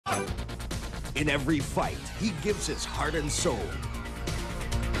In every fight, he gives his heart and soul.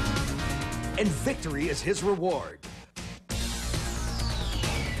 And victory is his reward.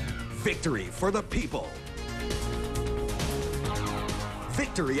 Victory for the people.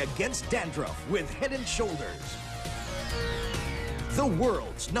 Victory against dandruff with Head & Shoulders. The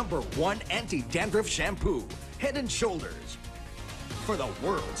world's #1 anti-dandruff shampoo, Head & Shoulders. For the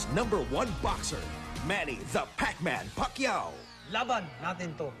world's #1 boxer, Manny the Pac-Man Pacquiao. Laban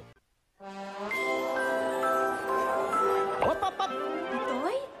natin to. Hop, hop, hop!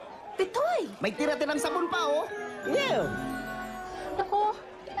 Pitoy? Pitoy! May tira-tirang sabon pa, oh! Yeah! Naku,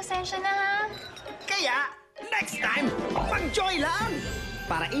 pasensya na ha. Kaya, next time, pag-joy lang!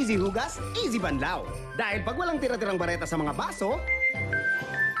 Para easy hugas, easy banlaw. Dahil pag walang tira-tirang bareta sa mga baso,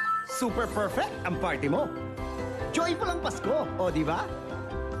 super perfect ang party mo. Joyful ang Pasko, o di ba?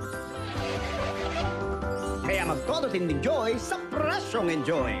 Kaya magtodo tinding joy sa presyong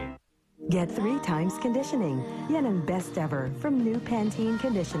enjoy. Get 3 times conditioning. Yan ang best ever from new Pantene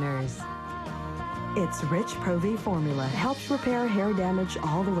Conditioners. Its rich Pro-V formula helps repair hair damage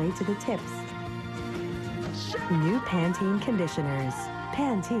all the way to the tips. New Pantene Conditioners.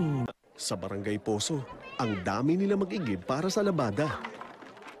 Pantene. Sa Barangay Poso, ang dami nila mag-igib para sa labada.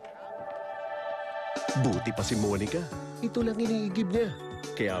 Buti pa si Monica. Ito lang iniigib niya.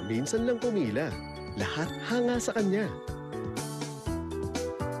 Kaya minsan lang pumila. Lahat hanga sa kanya.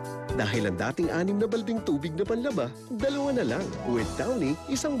 Dahil ang dating 6 na balding tubig na panlaba, 2 na lang. With Downy,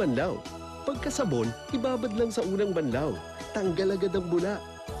 1 banlaw. Pagkasabon, ibabad lang sa unang banlaw. Tanggal agad ang bula.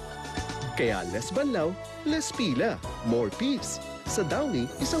 Kaya less banlaw, less pila. More peace. Sa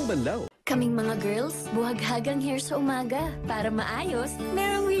Downy, 1 banlaw. Kaming mga girls, buhaghagang hair sa umaga. Para maayos,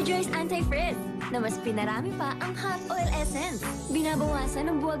 merong Rejoice Anti-Frizz na mas pinarami pa ang hot oil essence. Binabawasan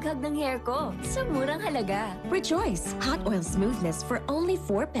ang buhaghag ng hair ko sa murang halaga. Rejoice! Hot oil smoothness for only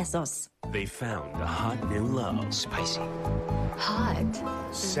 4 pesos. They found a hot new love. Spicy. Hot.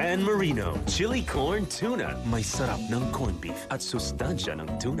 San Marino Chili Corn Tuna. May sarap ng corned beef at sustansya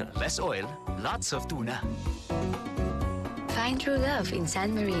ng tuna. Less oil, lots of tuna. Find true love in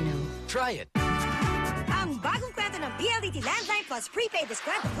San Marino. Try it. Ang bagong kwento ng PLDT Landline plus Prepaid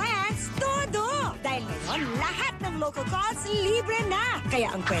Diskwento plans, todo! Dahil ngayon, lahat ng local calls libre na.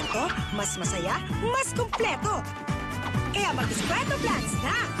 Kaya ang kwento, mas masaya, mas kumpleto. Kaya mag-Diskwento plans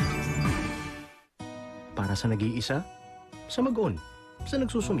na! Para sa nag-iisa, sa mag-on, sa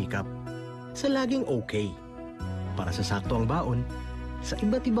nagsusumikap, sa laging okay. Para sa sakto ang baon, sa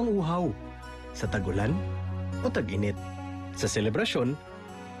iba't ibang uhaw, sa tagulan o tag-init, sa selebrasyon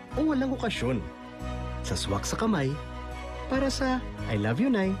o walang okasyon, sa swak sa kamay, para sa I love you,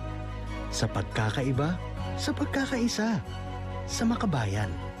 Nay, sa pagkakaiba, sa pagkakaisa, sa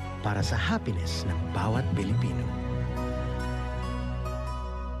makabayan, para sa happiness ng bawat Pilipino.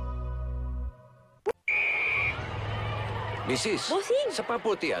 Mrs. Bossing! Sa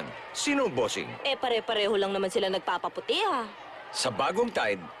paputian, sinong bossing? Pare-pareho lang naman sila nagpapaputi ha. Sa bagong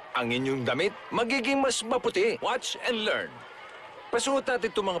Tide, ang inyong damit magiging mas maputi. Watch and learn. Pasuot natin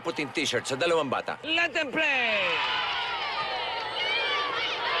itong mga puting t-shirt sa 2 bata. Let them play!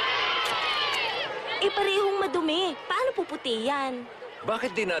 Parehong madumi. Paano puputi yan?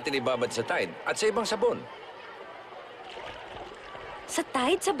 Bakit di natin ibabad sa Tide at sa ibang sabon? Sa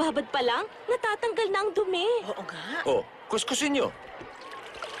Tide, sa babad pa lang, natatanggal na ang dumi. Oo nga. Oh, kuskusin nyo.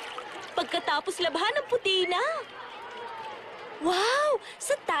 Pagkatapos labahan, ang puti na. Wow!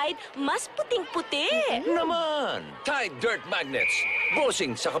 Sa Tide, mas puting-puti. Naman! Tide Dirt Magnets.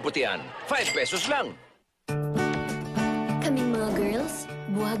 Bossing sa kaputian. 5 pesos lang. Kaming mga girls,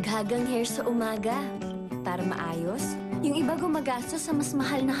 buhaghagang hair sa umaga. Para maayos, yung iba gumagastos sa mas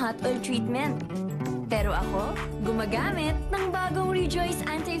mahal na hot oil treatment. Pero ako, gumagamit ng bagong Rejoice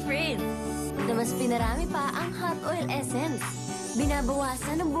Anti-Frizz na mas pinarami pa ang hot oil essence.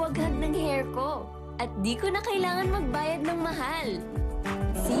 Binabawasan ang buwaghag ng hair ko. At di ko na kailangan magbayad ng mahal.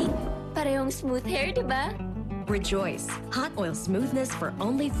 See? Parehong smooth hair, di ba? Rejoice! Hot oil smoothness for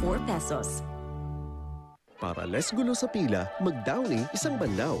only 4 pesos. Para less gulo sa pila, mag-Downy 1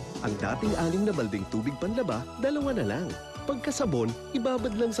 banlaw. Ang dating 6 na balding tubig panlaba, 2 na lang. Pagkasabon,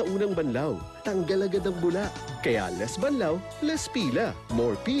 ibabad lang sa unang banlaw. Tanggal agad ang bula. Kaya less banlaw, less pila.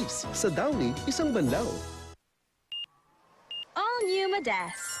 More peace. Sa Downy, 1 banlaw. All new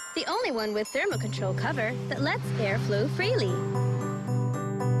Madas, the only one with thermocontrol cover that lets air flow freely.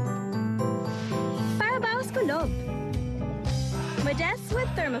 Para bawas kulob. Madas with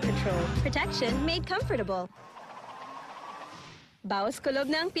thermocontrol, protection made comfortable. Bawas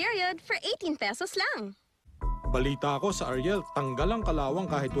kulob na ang period for 18 pesos lang. Balita ko sa Ariel, tanggal ang kalawang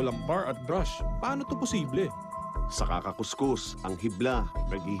kahit walang bar at brush. Paano to posible? Sa kakakuskus, ang hibla,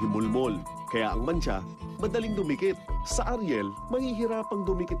 naghihimulmol. Kaya ang mancha, madaling dumikit. Sa Ariel, mahihirapang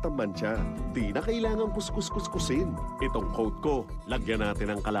dumikit ang mancha. Di na kailangang kuskus-kuskusin. Itong coat ko, lagyan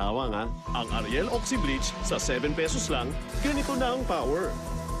natin ng kalawang ha. Ang Ariel Oxy Bleach sa 7 pesos lang, ganito na ang power.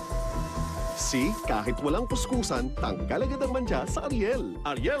 See, kahit walang kuskusan, tanggal agad ang mancha sa Ariel.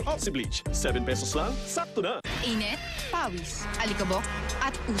 Ariel Oxy Bleach, 7 pesos lang, sakto na. Init, pawis, alikabok,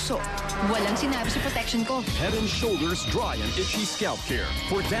 at uso. Walang sinabi sa protection ko. Head & Shoulders Dry and Itchy Scalp Care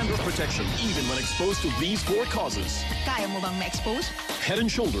for dandruff protection even when exposed to these 4 causes. Kaya mo bang ma-expose? Head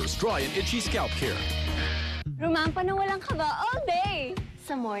 & Shoulders Dry and Itchy Scalp Care. Rumampa na walang kaba all day.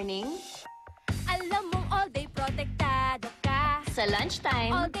 Sa morning, Alam mong all day protektado ka. sa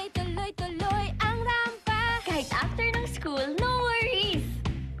lunchtime, All day tuloy-tuloy ang rampa. kahit after ng school, no worries.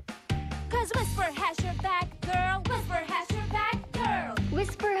 Cause Whisper has your back, girl. Whisper has your back, girl.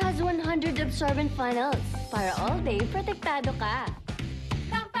 Whisper has 100 absorbent funnels para all day protektado ka.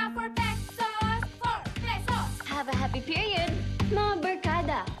 Rampa for pesos, for pesos. Have a happy period, mga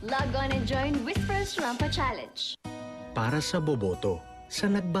barkada. Log on and join Whisper's Rampa Challenge. Para sa boboto, sa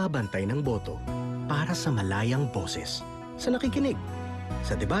nagbabantay ng boto, para sa malayang boses, sa nakikinig,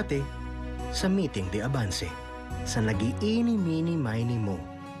 sa debate, sa meeting de avance, sa nag-iini-mini-mini mo,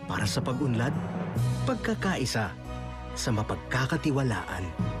 para sa pag-unlad, pagkakaisa, sa mapagkakatiwalaan,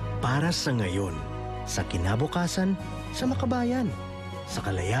 para sa ngayon, sa kinabukasan, sa makabayan, sa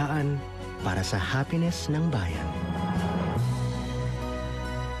kalayaan, para sa happiness ng bayan.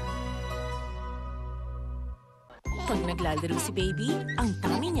 Pag naglalaro si baby, ang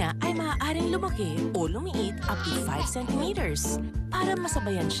tummy niya ay maaaring lumaki o lumiit up to 5 centimeters para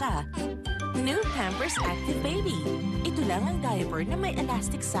masabayan siya. New Pampers Active Baby. Ito lang ang diaper na may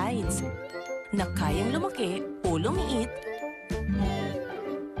elastic sides na kayang lumaki o lumiit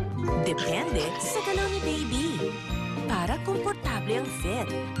depende sa galaw ni baby para komportable ang fit.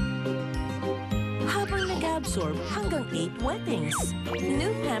 Habang nag-absorb hanggang 8 wettings.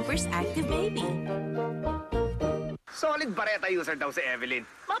 New Pampers Active Baby. Solid bareta user daw si Evelyn.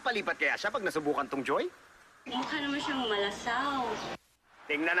 Mapalipat kaya siya pag nasubukan tong Joy? Mukha naman siyang malasaw.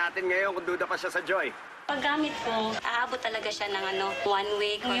 Tingnan natin ngayon kung duda pa siya sa Joy. Paggamit ko, aabot talaga siya ng 1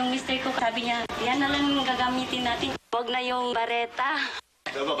 week. Yung mister ko, sabi niya, yan na lang yung gagamitin natin. Huwag na yung bareta.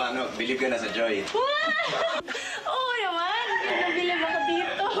 So, paano? Believe ka na sa Joy? Oo naman! Nabilib ako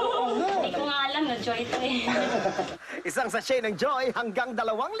dito. Hindi ko nga alam na Joy ito eh. Isang sachet ng Joy hanggang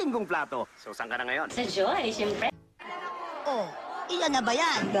 2 linggong plato. So, saan ka na ngayon? Sa Joy, siyempre. Oh, ilan na ba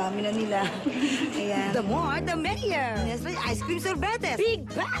yan? Dami na nila. Ayan. The more, the merrier. Nestle Ice Cream Sorbetes. Big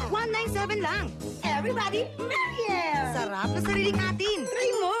bag! 197 lang. Everybody, merrier! Sarap na sariling atin. Try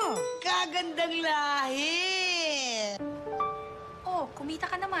mo! Kagandang lahi! Oh, kumita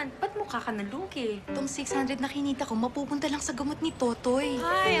ka naman. Ba't mukha ka nalugi? Itong 600 na kinita ko, mapupunta lang sa gamot ni Totoy.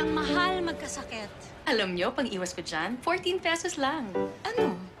 Ay, ang mahal magkasakit. Alam nyo, pang iwas ko dyan, 14 pesos lang.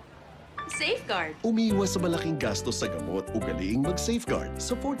 Ano? Safeguard. Umiiwas sa malaking gastos sa gamot. Ugaliing mag-safeguard.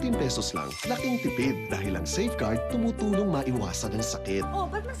 Sa 14 pesos lang, laking tipid. Dahil ang safeguard, tumutulong maiwasan ang sakit. Oh,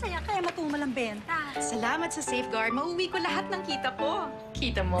 ba't masaya kaya matumal ang benta? Salamat sa Safeguard. Mauwi ko lahat ng kita ko.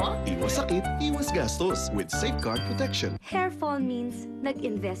 Kita mo? Iwas sakit, iwas gastos with Safeguard Protection. Hairfall means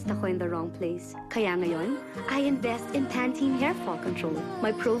nag-invest ako in the wrong place. Kaya ngayon, I invest in Pantene Hair Fall Control.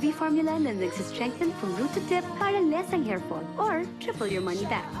 My Pro-V formula na nagsistrengthen from root to tip para less ang hairfall or triple your money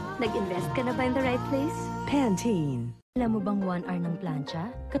back. Nag-invest ka na ba in the right place? Pantene. Alam mo bang 1 hour ng plancha?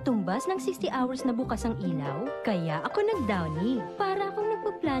 Katumbas ng 60 hours na bukas ang ilaw? Kaya ako nag-Downy. Para akong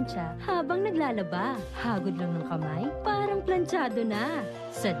nagpa-plancha habang naglalaba. Hagod lang ng kamay, parang planchado na.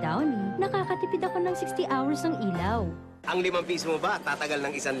 Sa Downy, nakakatipid ako ng 60 hours ng ilaw. Ang 5 piso mo ba tatagal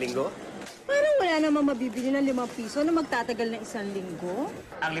ng 1 linggo? Parang wala namang mabibili ng 5 piso na magtatagal ng 1 linggo.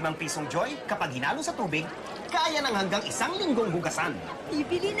 Ang 5 pisong Joy, kapag hinalo sa tubig, kaya ng hanggang 1 linggong hugasan.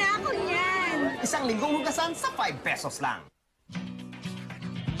 Bibili na ako niyan! 1 linggong hugasan sa 5 pesos lang.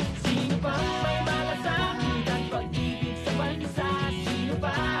 Sino pa may malasakit ang pag-ibig sa bansa? Sino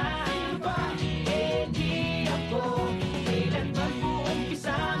pa? Sino pa? Eh di ako. Kailan ba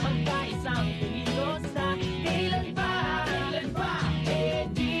uumpisa magkaisang Pilipinos na? Kailan ba? Kailan ba?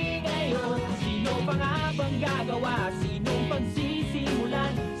 Eh di ngayon. Sino pa nga bang gagawa? Sinong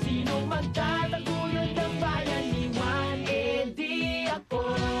pagsisimulan? Sinong magtataguyod ng bayan ni Juan? Eh di ako.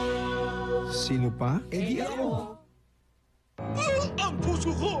 Sino pa? Eh di ako. Ang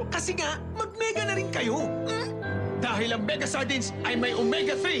puso ko! Kasi nga, mag-mega na rin kayo! Dahil ang Mega Sardines ay may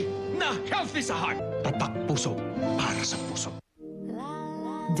Omega-3 na healthy sa heart. Tatak puso para sa puso.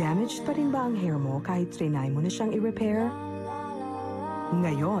 Damaged pa rin ba ang hair mo kahit trinay mo na siyang i-repair?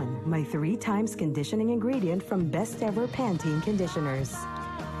 Ngayon, may 3 times conditioning ingredient from Best Ever Pantene Conditioners.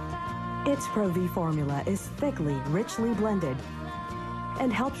 Its Pro V formula is thickly, richly blended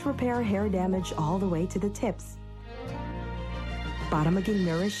and helps repair hair damage all the way to the tips. Para maging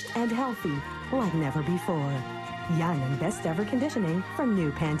nourished and healthy like never before. Yan ang best ever conditioning from new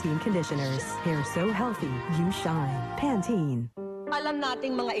Pantene Conditioners. Hair so healthy, you shine. Pantene. Alam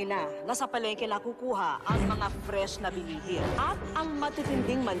nating mga ina na sa palengke nakukuha ang mga fresh na bilihin at ang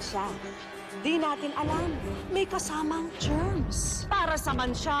matitinding mansya. Di natin alam, may kasamang germs. Para sa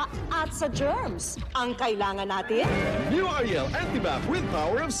mansya at sa germs, ang kailangan natin... New Ariel Antibac with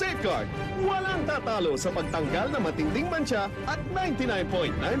power of safeguard. Walang tatalo sa pagtanggal ng matinding mancha at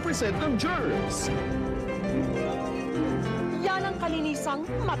 99.9% ng germs. Yan ang kalinisang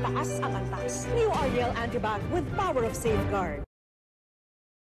mataas ang antas. New Ariel Antibac with power of safeguard.